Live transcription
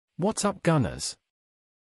What's up, Gunners?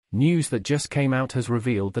 News that just came out has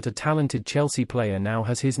revealed that a talented Chelsea player now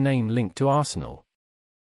has his name linked to Arsenal.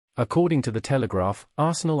 According to the Telegraph,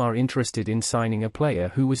 Arsenal are interested in signing a player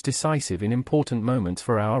who was decisive in important moments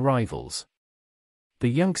for our rivals. The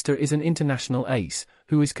youngster is an international ace,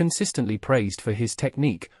 who is consistently praised for his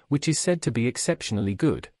technique, which is said to be exceptionally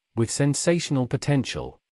good, with sensational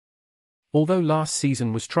potential. Although last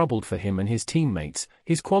season was troubled for him and his teammates,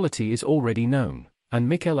 his quality is already known, and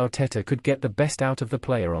Mikel Arteta could get the best out of the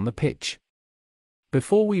player on the pitch.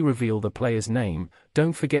 Before we reveal the player's name,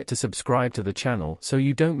 don't forget to subscribe to the channel so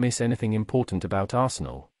you don't miss anything important about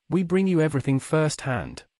Arsenal. We bring you everything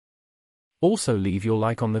first-hand. Also leave your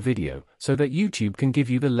like on the video, so that YouTube can give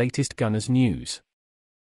you the latest Gunners news.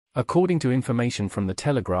 According to information from the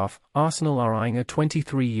Telegraph, Arsenal are eyeing a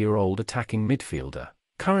 23-year-old attacking midfielder,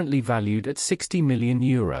 currently valued at €60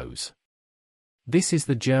 million. This is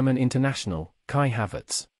the German international, Kai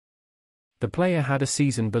Havertz. The player had a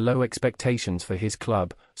season below expectations for his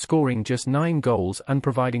club, scoring just 9 goals and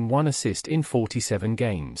providing 1 assist in 47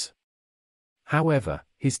 games. However,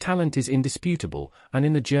 his talent is indisputable, and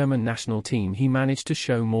in the German national team he managed to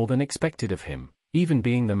show more than expected of him, even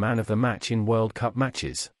being the man of the match in World Cup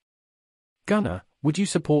matches. Gunner, would you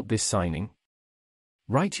support this signing?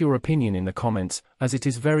 Write your opinion in the comments, as it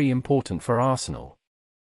is very important for Arsenal.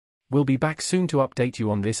 We'll be back soon to update you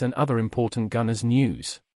on this and other important Gunners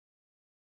news.